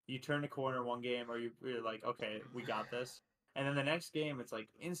you turn a corner one game, or you're like, okay, we got this, and then the next game, it's like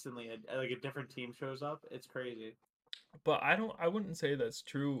instantly a different team shows up. It's crazy. But I wouldn't say that's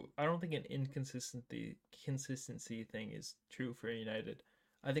true. I don't think an consistency thing is true for United.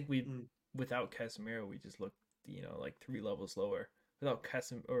 I think without Casemiro, we just look, like 3 levels lower.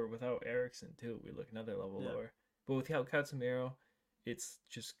 Without Eriksen too, we look another level lower. But without Casemiro, it's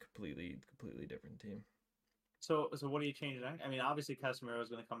just completely different team. So what are you changing? I mean, obviously Casemiro is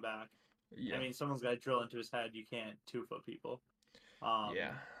going to come back. Yeah. I mean, someone's got to drill into his head. You can't 2-foot people.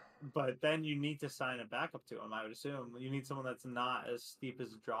 Yeah. But then you need to sign a backup to him, I would assume. You need someone that's not as steep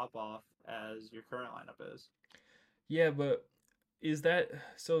as a drop-off as your current lineup is. Yeah, but is that...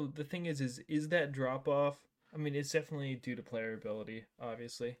 So the thing is that drop-off... I mean, it's definitely due to player ability,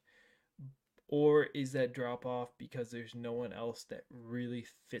 obviously. Or is that drop-off because there's no one else that really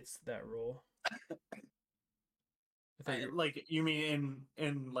fits that role? Like you mean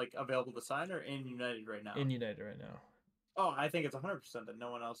in like available to sign or in United right now? In United right now. Oh, I think it's 100% that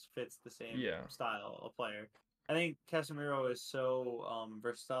no one else fits the same style of player. I think Casemiro is so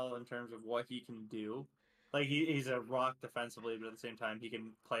versatile in terms of what he can do. Like he's a rock defensively, but at the same time he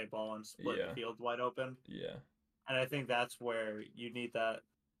can play a ball and split the field wide open. Yeah. And I think that's where you need that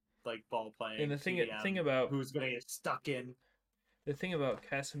like ball playing. And the thing about who's gonna get stuck in. The thing about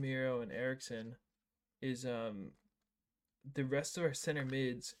Casemiro and Eriksen is the rest of our center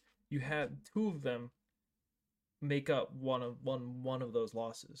mids, you have two of them make up one of those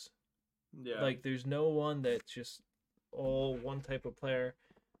losses. Yeah. Like there's no one that's just all one type of player.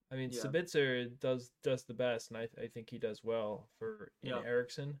 I mean, Sabitzer does the best, and I think he does well for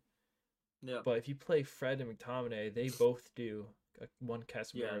Eriksen. Yeah. But if you play Fred and McTominay, they both do one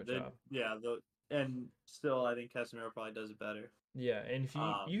Casemiro job. Yeah, and still I think Casemiro probably does it better. Yeah, and if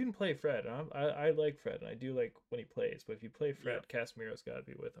you can play Fred, I like Fred, and I do like when he plays. But if you play Fred, Casemiro's got to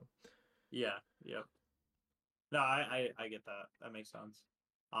be with him. Yeah. Yep. No, I get that. That makes sense.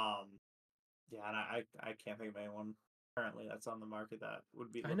 Yeah, and I can't think of anyone currently that's on the market that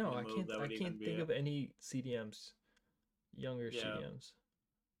would be. I know. I can't think of any CDMs, younger CDMs.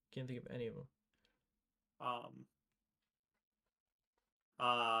 Can't think of any of them.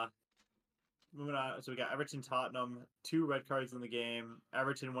 Moving on. So we got Everton Tottenham, 2 red cards in the game.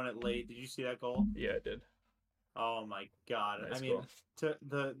 Everton won it late. Did you see that goal? Yeah, I did. Oh my god! Nice I mean, to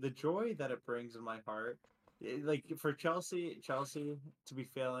the joy that it brings in my heart, like for Chelsea to be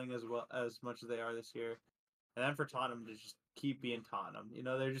failing as much as they are this year, and then for Tottenham to just keep being Tottenham. You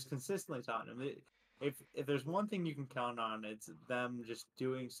know, they're just consistently Tottenham. If there's one thing you can count on, it's them just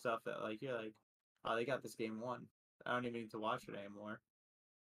doing stuff that like you're like, oh, they got this game won. I don't even need to watch it anymore.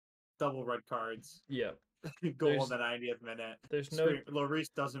 Double red cards. Yeah. Goal in the 90th minute. Lloris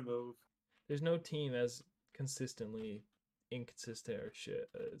doesn't move. There's no team as consistently inconsistent or shit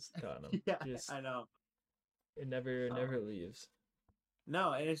as Tottenham. Yeah, I know. It never leaves.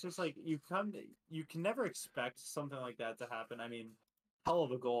 No, and it's just like you can never expect something like that to happen. I mean, hell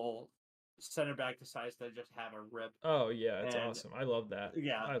of a goal. Center back decides to just have a rip. Oh yeah, it's awesome. I love that.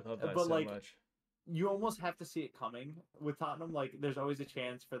 Yeah, I love that so much. You almost have to see it coming with Tottenham. Like, there's always a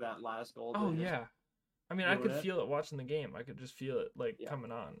chance for that last goal. Oh yeah, I mean, I could feel it watching the game. I could just feel it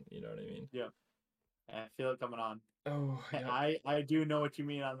coming on. You know what I mean? Yeah, I feel it coming on. Oh yeah. I do know what you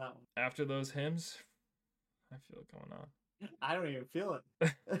mean on that one. After those hymns, I feel it coming on. I don't even feel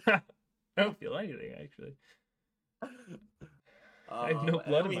it. I don't feel anything actually. I have no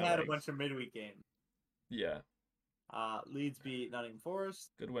blood in my We had legs. a bunch of midweek games. Yeah. Leeds beat Nottingham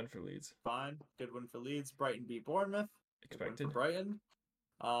Forest. Good win for Leeds. Fine. Good win for Leeds. Brighton beat Bournemouth. Expected. Good win for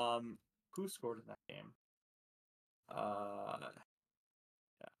Brighton. Who scored in that game?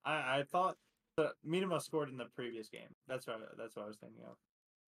 I thought Minima scored in the previous game. That's what I was thinking of.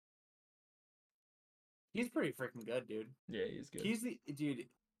 He's pretty freaking good, dude. Yeah, he's good. He's the dude.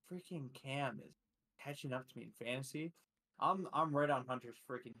 Freaking Cam is catching up to me in fantasy. I'm right on Hunter's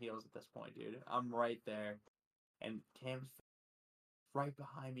freaking heels at this point, dude. I'm right there, and Cam's right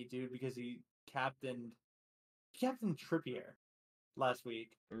behind me, dude, because he captained Trippier last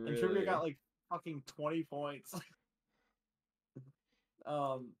week, really? And Trippier got like fucking 20 points.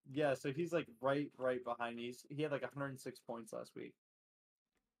 Yeah, so he's like right behind me. He had like 106 points last week.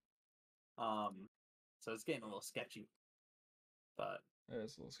 So it's getting a little sketchy, but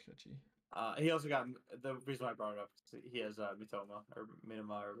it's a little sketchy. He also got the reason why I brought it up. He has Mitoma or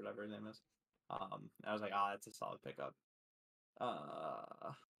Minima or whatever his name is. I was like, it's a solid pickup.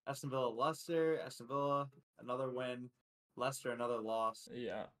 Aston Villa, Leicester. Aston Villa, another win. Leicester, another loss.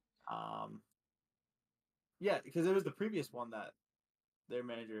 Yeah. Yeah, because it was the previous one that their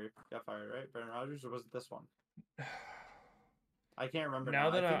manager got fired, right? Brendan Rodgers, or was it this one? I can't remember. Now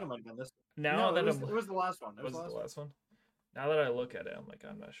that I think it might have been this. It was the last one. Was it the last one? Now that I look at it, I'm like,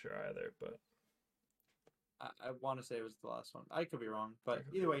 I'm not sure either, but I want to say it was the last one. I could be wrong, but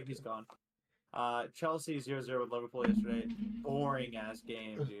either way, he's gone. Chelsea 0-0 with Liverpool yesterday. Boring ass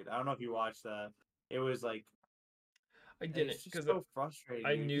game, dude. I don't know if you watched that. It was like I didn't because so frustrating.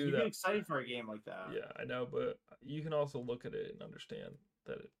 I knew you that. Get excited for a game like that. Yeah, I know, but you can also look at it and understand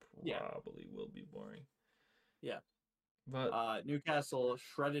that it probably will be boring. Yeah. But Newcastle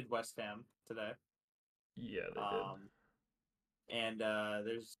shredded West Ham today. Yeah, they did. And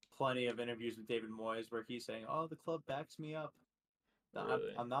there's plenty of interviews with David Moyes where he's saying, "Oh, the club backs me up.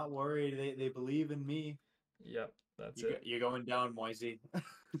 Really? I'm not worried. They believe in me." Yep, that's it. You're going down, Moisey.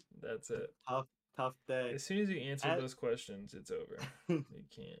 That's it. Tough day. As soon as you answer those questions, it's over. You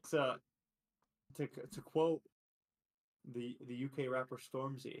can't. So, to quote the UK rapper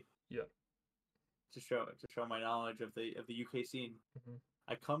Stormzy. Yeah. to show my knowledge of the UK scene. Mm-hmm.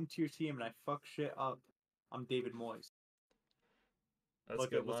 I come to your team and I fuck shit up. I'm David Moyes.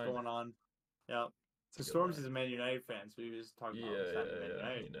 Look at what's going on. Yeah. The Storms is a Man United fan, so he was talking about what's happening at Man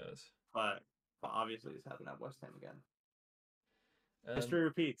United. He knows. But obviously it's happening at West Ham again. History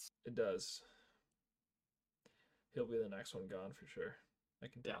repeats. It does. He'll be the next one gone for sure. I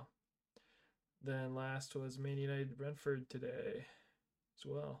can tell. Then last was Man United Brentford today as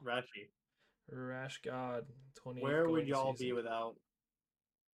well. Rash God. 20. Where would y'all be without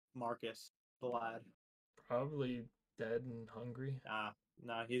Marcus, the lad? Probably dead and hungry.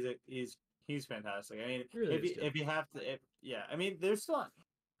 Nah, he's fantastic. I mean, really if you have to, I mean, there's still.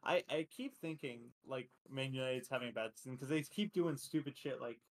 I keep thinking like Man United's having a bad season because they keep doing stupid shit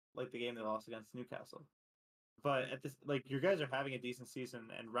like the game they lost against Newcastle. But at this, like, you guys are having a decent season,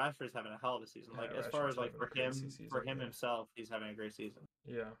 and Rashford's having a hell of a season. Like, as far as like for him himself, he's having a great season.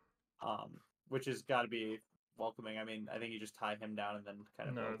 Yeah. Which has got to be welcoming. I mean, I think you just tie him down and then kind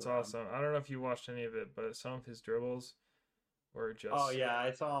of. No, it's awesome. I don't know if you watched any of it, but some of his dribbles were just. Oh yeah,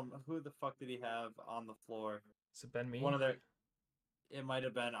 I saw him. Who the fuck did he have on the floor? Is it Ben Mee? One of their. It might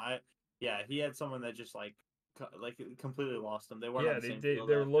have been he had someone that just like completely lost him. They weren't. Yeah,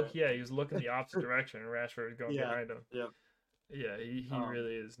 they were look. Yeah, he was looking the opposite direction, and Rashford was going behind him. Yep. Yeah, he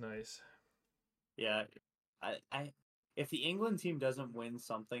really is nice. Yeah, I if the England team doesn't win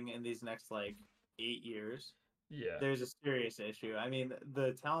something in these next like 8 years, there's a serious issue. I mean,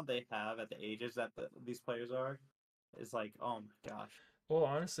 the talent they have at the ages that these players are is like, oh my gosh. Well,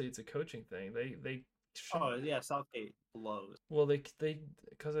 honestly, it's a coaching thing. They Oh yeah, Southgate blows. Well, they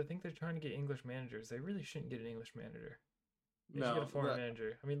because I think they're trying to get English managers. They really shouldn't get an English manager. They should get a foreign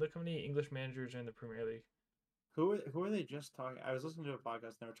manager. I mean, look how many English managers are in the Premier League. Who are they just talking? I was listening to a podcast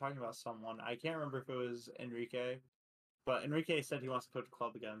and they were talking about someone. I can't remember if it was Enrique, but Enrique said he wants to coach a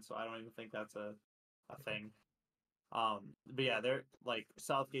club again, so I don't even think that's a thing. But yeah, they're like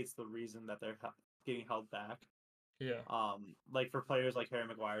Southgate's the reason that they're getting held back. Yeah. Like for players like Harry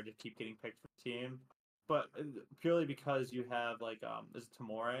Maguire to keep getting picked for the team. But purely because you have like is it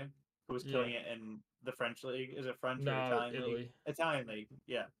Tomori who was killing it in the French league? Is it French or Italian Italy. league? Italian league,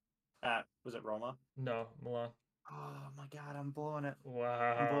 yeah. Was it Roma? No, Milan. Oh my god, I'm blowing it.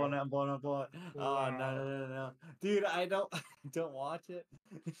 Wow. I'm blowing it. Wow. Oh no. Dude, I don't watch it.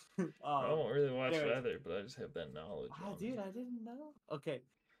 I don't really watch it either, but I just have that knowledge. Oh dude, I didn't know. Okay.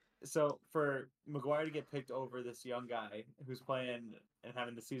 So for Maguire to get picked over this young guy who's playing and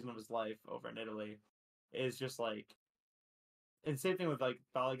having the season of his life over in Italy is just like, and same thing with like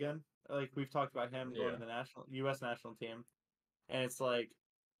Balogun. Like we've talked about him going to the U.S. national team, and it's like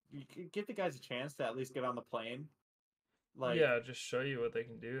you give the guys a chance to at least get on the plane. Like just show you what they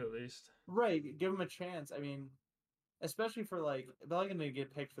can do at least. Right, give them a chance. I mean, especially for like Balogun to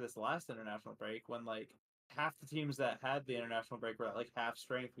get picked for this last international break when like half the teams that had the international break were at like half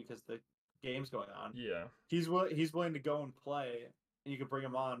strength because the game's going on. Yeah, he's willing to go and play, and you can bring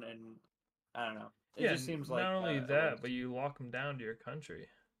him on, and I don't know. It just seems like not only that, but you lock them down to your country.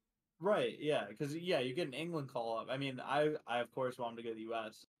 Right, yeah, because you get an England call up. I mean, I of course want him to go to the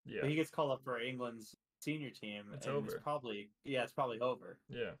U.S. Yeah, but he gets called up for England's senior team. It's over. It's probably over.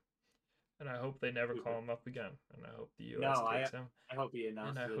 Yeah, and I hope they never call him up again. And I hope the U.S. takes him. I hope he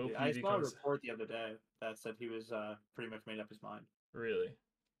announces it. I saw a report the other day that said he was pretty much made up his mind. Really,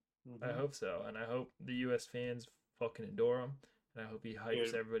 I hope so, and I hope the U.S. fans fucking adore him. And I hope he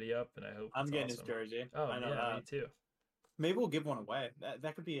hypes everybody up, and I hope I'm getting his jersey. Oh, I know that. Me too. Maybe we'll give one away.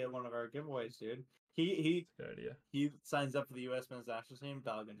 That could be one of our giveaways, dude. He good idea. He signs up for the U.S. men's national team,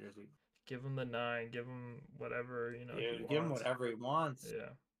 Balogun jersey. Give him the 9. Give him whatever Dude, give him whatever he wants.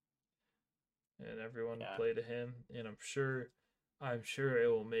 Yeah. And everyone play to him, and I'm sure it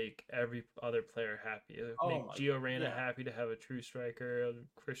will make every other player happy. It'll make Gio Reyna happy to have a true striker,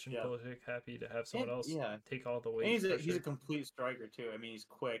 Christian Pulisic happy to have someone else take all the weight. And he's a complete striker too. I mean, he's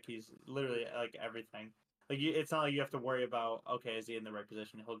quick. He's literally like everything. Like it's not like you have to worry about is he in the right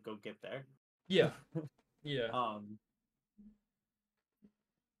position? He'll go get there. Yeah. Yeah. All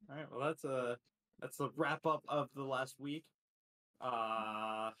right. Well, that's a wrap up of the last week.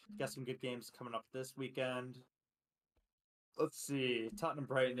 Got some good games coming up this weekend. Let's see. Tottenham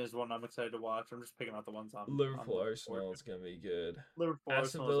Brighton is one I'm excited to watch. I'm just picking out the ones on Liverpool Arsenal is gonna be good. Liverpool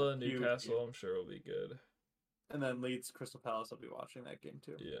Aston Villa Newcastle I'm sure will be good. And then Leeds Crystal Palace, I'll be watching that game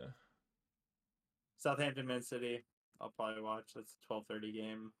too. Yeah. Southampton Man City, I'll probably watch. That's a 12:30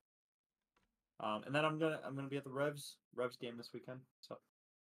 game. And then I'm gonna be at the Revs game this weekend. So.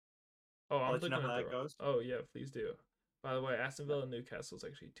 I'm looking at how that goes. Oh yeah, please do. By the way, Aston Villa and Newcastle is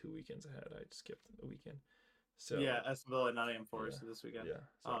actually 2 weekends ahead. I skipped a weekend. So yeah, Aston Villa and Nottingham Forest this weekend. Yeah,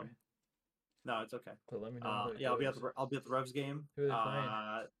 sorry. No, it's okay. But let me know. Yeah, I'll be at the Revs game. Who are they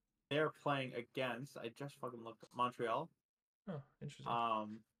playing? They're playing against. I just fucking looked at Montreal. Oh, interesting.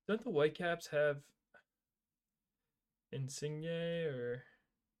 Don't the Whitecaps have Insigne or?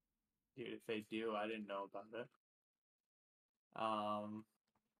 Dude, if they do, I didn't know about it.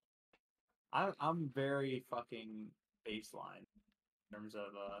 I'm very fucking baseline in terms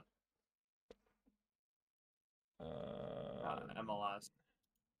of MLS.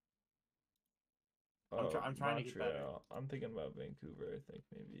 I'm trying to get better. I'm thinking about Vancouver. I think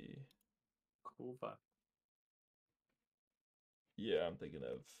maybe. Cuba. Yeah, I'm thinking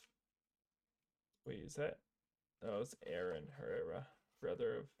of. Wait, is that? Oh, it's Aaron Herrera,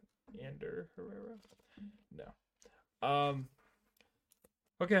 brother of Ander Herrera. No.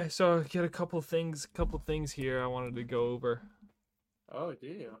 Okay, so get a couple things here I wanted to go over. Oh, do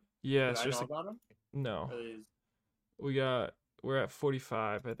you? Yeah, it's just about them? No. We're at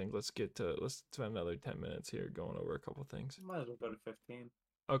 45. I think let's spend another 10 minutes here going over a couple things. Might as well go to 15.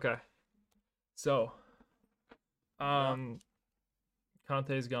 Okay. So,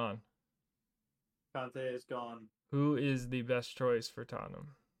 Conte's gone. Conte is gone. Who is the best choice for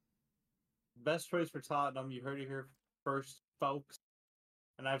Tottenham? Best choice for Tottenham. You heard it here first, folks.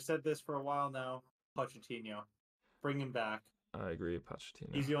 And I've said this for a while now. Pochettino. Bring him back. I agree,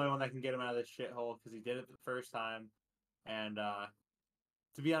 Pochettino. He's the only one that can get him out of this shithole because he did it the first time. And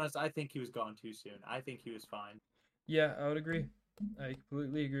to be honest, I think he was gone too soon. I think he was fine. Yeah, I would agree. I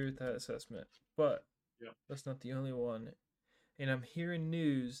completely agree with that assessment. But that's not the only one. And I'm hearing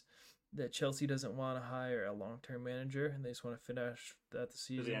news that Chelsea doesn't want to hire a long-term manager, and they just want to finish that the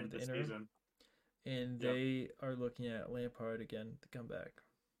season with the interim. And they are looking at Lampard again to come back.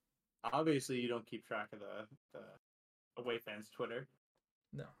 Obviously, you don't keep track of the away fans' Twitter.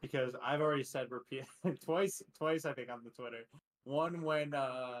 No. Because I've already said twice I think on the Twitter. One when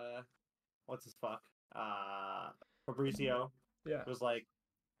what's his fuck? Fabrizio was like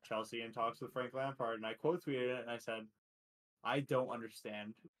Chelsea in talks with Frank Lampard, and I quote tweeted it and I said, I don't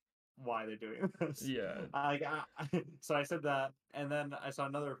understand why they're doing this. Yeah. So I said that, and then I saw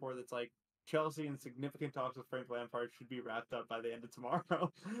another report that's like Chelsea in significant talks with Frank Lampard should be wrapped up by the end of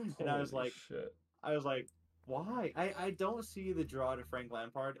tomorrow. And I was like, why? I don't see the draw to Frank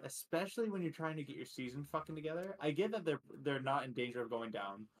Lampard, especially when you're trying to get your season fucking together. I get that they're not in danger of going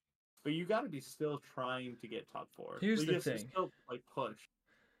down, but you got to be still trying to get top four. Here's the thing. Still push.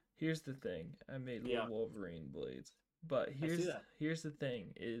 Here's the thing. I made little Wolverine blades, but here's the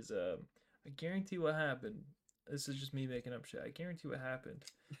thing: is I guarantee what happened. This is just me making up shit. I guarantee what happened.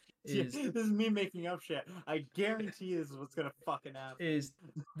 This is me making up shit. I guarantee this is what's gonna fucking happen. This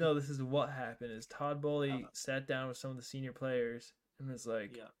is what happened. Is Todd Bowley sat down with some of the senior players and was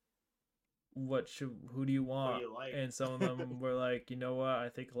like, who do you want? What do you like? And some of them were like, you know what? I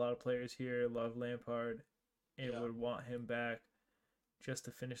think a lot of players here love Lampard and would want him back just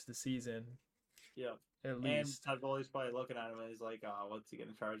to finish the season. Yeah. At least. And Todd Bowley's probably looking at him and he's like, what's he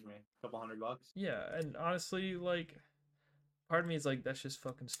gonna charge me? A couple $100? Yeah, and honestly, like, part of me is like, that's just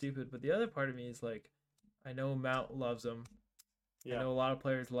fucking stupid. But the other part of me is like, I know Mount loves him. Yeah. I know a lot of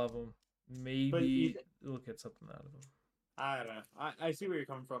players love him. Maybe we'll get something out of him. I don't know. I see where you're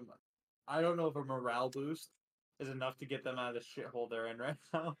coming from. I don't know if a morale boost is enough to get them out of the shithole they're in right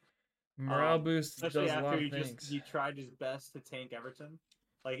now. Morale boost does a lot of things. He tried his best to tank Everton.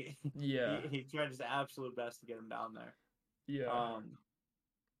 Like, he tried his absolute best to get him down there. Yeah.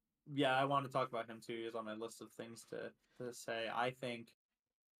 Yeah, I want to talk about him too. He's on my list of things to say. I think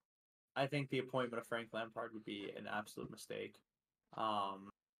the appointment of Frank Lampard would be an absolute mistake.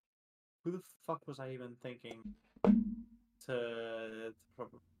 Who the fuck was I even thinking to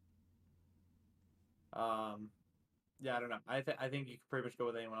yeah, I don't know. I think you could pretty much go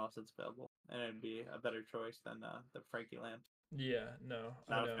with anyone else that's available, and it'd be a better choice than Frankie Lamp. Yeah, no,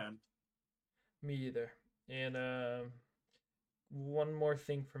 not a fan. Me either. And one more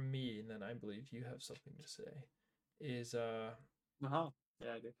thing from me, and then I believe you have something to say. Is yeah,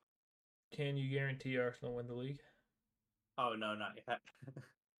 I do. Can you guarantee Arsenal win the league? Oh no, not yet.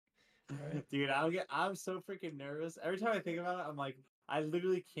 Right. Dude, I'm so freaking nervous. Every time I think about it, I'm like, I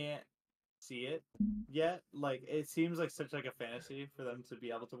literally can't see it yet. Like, it seems like such like a fantasy for them to be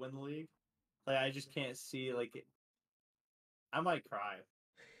able to win the league. Like, I just can't see like. I might cry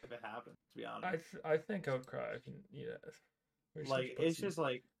if it happens. To be honest, I think I would cry. Like, it's just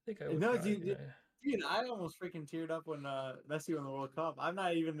like. I think I would cry, dude, I almost freaking teared up when Messi won the World Cup. I'm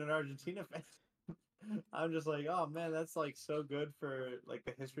not even an Argentina fan. I'm just like, oh man, that's like so good for like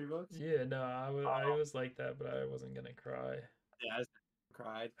the history books. Yeah, no, I was like that, but I wasn't gonna cry. Yeah, I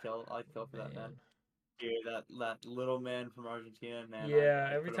cried. I'd kill for that man. you, that little man from Argentina, man. Yeah,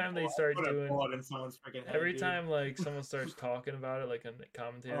 every time they start doing, in someone's freaking head, every dude. time like someone starts talking about it, like a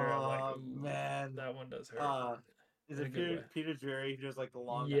commentator, I'm like, ooh, man, that one does hurt. Is it Peter Drury who does like the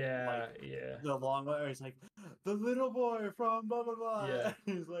long, yeah, the long one? Where he's like, the little boy from blah blah blah. Yeah,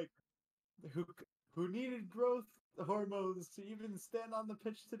 he's like, who needed growth hormones to even stand on the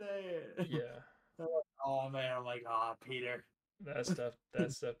pitch today? Yeah. Oh man, I'm like, Peter. That stuff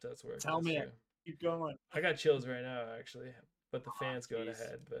does work. Tell me, keep going. I got chills right now, actually, but the fans going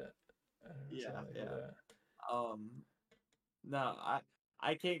ahead. But yeah. No,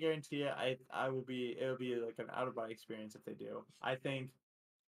 I can't guarantee it. It'll be like an out of body experience if they do. I think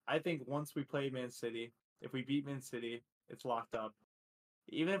once we play Man City, if we beat Man City, it's locked up.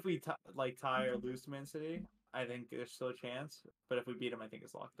 Even if we tie or lose to Man City, I think there's still a chance. But if we beat them, I think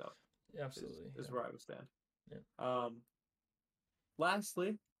it's locked up. Absolutely, is where I would stand. Yeah.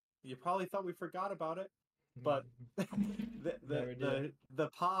 Lastly, you probably thought we forgot about it, but the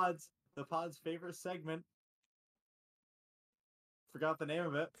pod's favorite segment. Forgot the name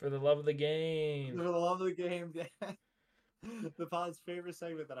of it. For the love of the game. For the love of the game. The pod's favorite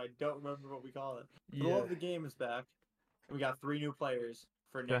segment that I don't remember what we call it. For the love of the game is back. We got 3 new players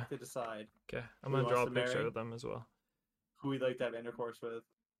for Nick to decide. Okay, I'm gonna draw a picture of them as well. Who we'd like to have intercourse with,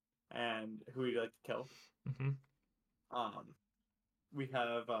 and who we'd like to kill. Mm-hmm. We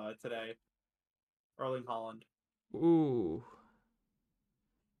have today Erling Haaland. Ooh.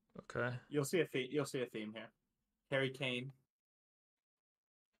 Okay. You'll see a theme here. Harry Kane.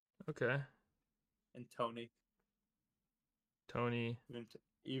 Okay. And Tony.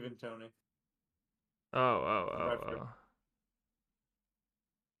 Even Tony. Oh.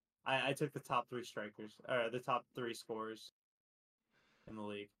 I took the top 3 strikers, or the top 3 scorers in the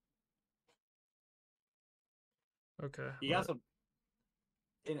league. Okay. You got some.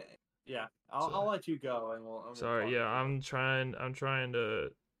 Yeah, I'll let you go, and we'll. Sorry, yeah, I'm trying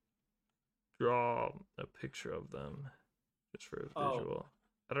to draw a picture of them, just for a visual.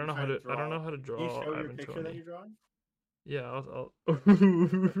 I don't know how to draw. Can you show your picture that you're drawing? Yeah, I'll.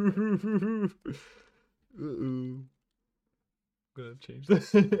 I'm gonna change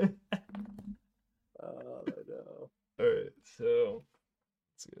this. Oh no. Alright, so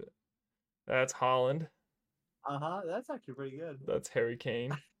let's see it. That's Haaland. That's actually pretty good. That's Harry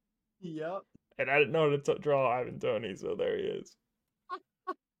Kane. Yep. And I didn't know to draw Ivan Toney, so there he is.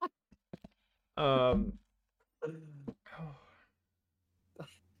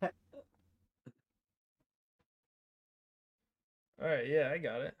 Alright, yeah, I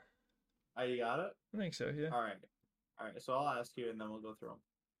got it. Oh, you got it? I think so, yeah. Alright, so I'll ask you and then we'll go through them.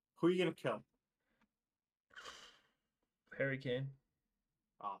 Who are you going to kill? Harry Kane.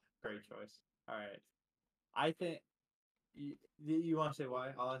 Oh, great choice. Alright. I think... You want to say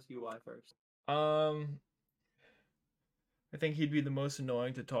why? I'll ask you why first. I think he'd be the most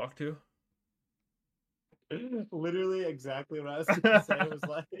annoying to talk to. Literally exactly what I was going to say.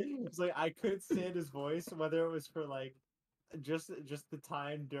 It was like I couldn't stand his voice, whether it was for like just the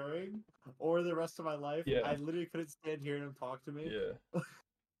time during or the rest of my life. Yeah. I literally couldn't stand hearing him talk to me. Yeah.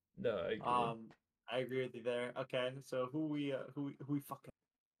 No, I agree. I agree with you there. Okay, so who we fucking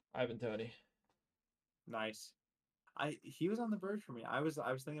Ivan Toney. Nice. He was on the verge for me. I was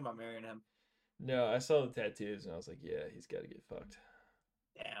thinking about marrying him. No, I saw the tattoos and I was like, yeah, he's got to get fucked.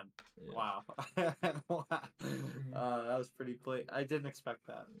 Damn. Yeah. Wow. Wow. That was pretty I didn't expect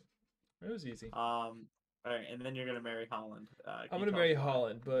that. It was easy. All right, and then you're gonna marry Haaland. I'm gonna marry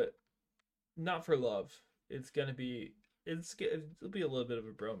Haaland, but not for love. It'll be a little bit of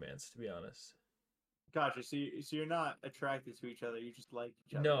a bromance, to be honest. Gotcha. So you're not attracted to each other. You just like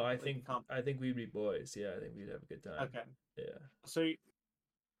each other. No, I think we'd be boys. Yeah, I think we'd have a good time. Okay. Yeah. So,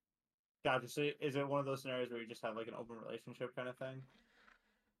 gotcha. So is it one of those scenarios where you just have like an open relationship kind of thing?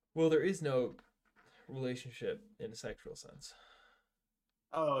 Well, there is no relationship in a sexual sense.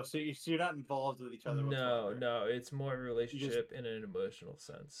 Oh, so you're not involved with each other whatsoever. No, it's more a relationship in an emotional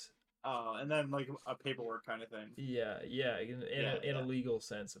sense. Oh, and then like a paperwork kind of thing. Yeah, in a legal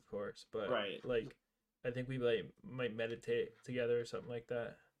sense, of course, but right. Like, I think we might meditate together or something like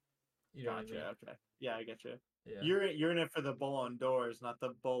that. You know gotcha. What I mean? Okay. Yeah, I get you. Yeah. You're in it for the Ballon d'Ors, not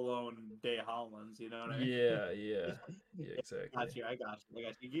the Ballon de Hollands. You know what I mean? Yeah, exactly. I got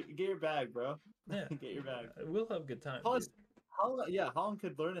you. Get your bag, bro. Yeah. Get your bag. We'll have a good time. Plus, Holland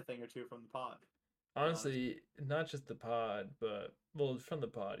could learn a thing or two from the pod. Honestly, not just the pod, but from the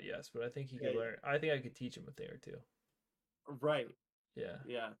pod, yes. But I think he could learn. I think I could teach him a thing or two. Right. Yeah.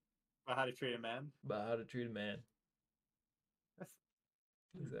 Yeah. About how to treat a man.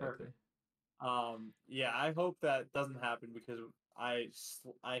 Exactly. Yeah, I hope that doesn't happen because I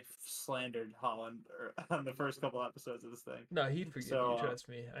slandered Holland on the first couple episodes of this thing. No, he'd forgive you. Trust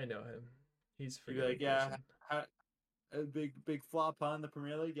me, I know him. He's forgiving. Like, yeah, a big flop on the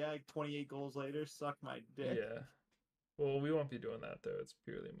Premier League. Yeah, 28 goals later, suck my dick. Yeah. Well, we won't be doing that though. It's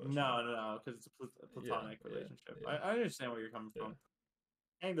purely emotional. No, because it's a platonic relationship. Yeah. I understand where you're coming from.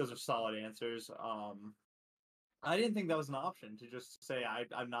 I think those are solid answers. I didn't think that was an option to just say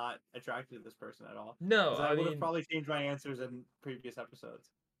I'm not attracted to this person at all. No, I would have probably changed my answers in previous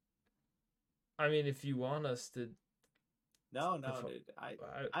episodes. I mean, if you want us to. No, dude.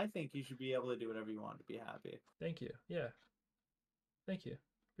 I think you should be able to do whatever you want to be happy. Thank you. Yeah. Thank you.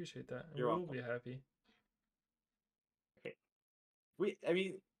 Appreciate that. You're welcome. We'll be happy. Okay.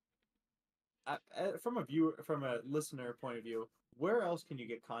 From a listener point of view, where else can you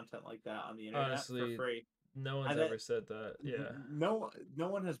get content like that on the internet? Honestly, for free? No one's ever said that. Yeah. No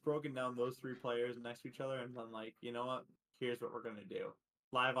one has broken down those three players next to each other and been like, you know what? Here's what we're gonna do,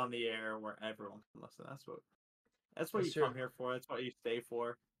 live on the air where everyone can listen. That's what you come here for. That's what you stay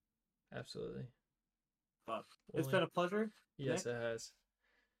for. Absolutely. But it's been a pleasure. Yes, Nick. It has.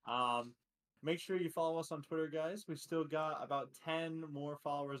 Make sure you follow us on Twitter, guys. We've still got about 10 more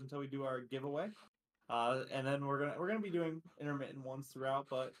followers until we do our giveaway. And then we're gonna be doing intermittent ones throughout.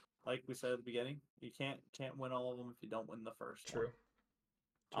 But like we said at the beginning, you can't win all of them if you don't win the first. True.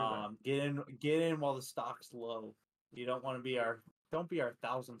 Get in while the stock's low. You don't want to be don't be our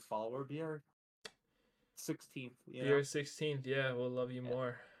 1,000th follower. Be our 16th. Be our 16th. Yeah, we'll love you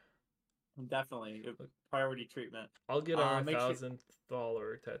more. Definitely. Priority treatment. I'll get our 1,000th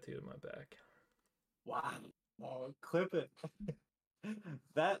follower tattooed on my back. Wow. Oh, clip it.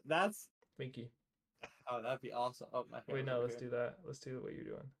 That's Pinky. Oh, that'd be awesome. Oh, my Wait, no, let's do that. Let's do what you're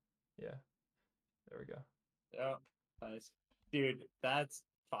doing. Yeah. There we go. Yeah. Nice. Dude, that's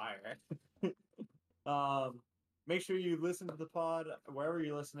fire. Make sure you listen to the pod wherever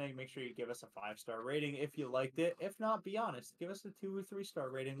you're listening. Make sure you give us a 5-star rating if you liked it. If not, be honest. Give us a 2 or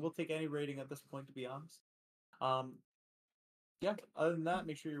 3-star rating. We'll take any rating at this point, to be honest. Yeah. Other than that,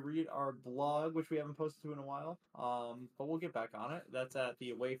 make sure you read our blog, which we haven't posted to in a while. But we'll get back on it. That's at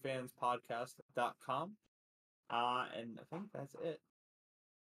theawayfanspodcast.com. And I think that's it.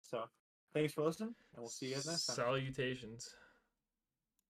 So, thanks for listening, and we'll see you guys next time. Salutations.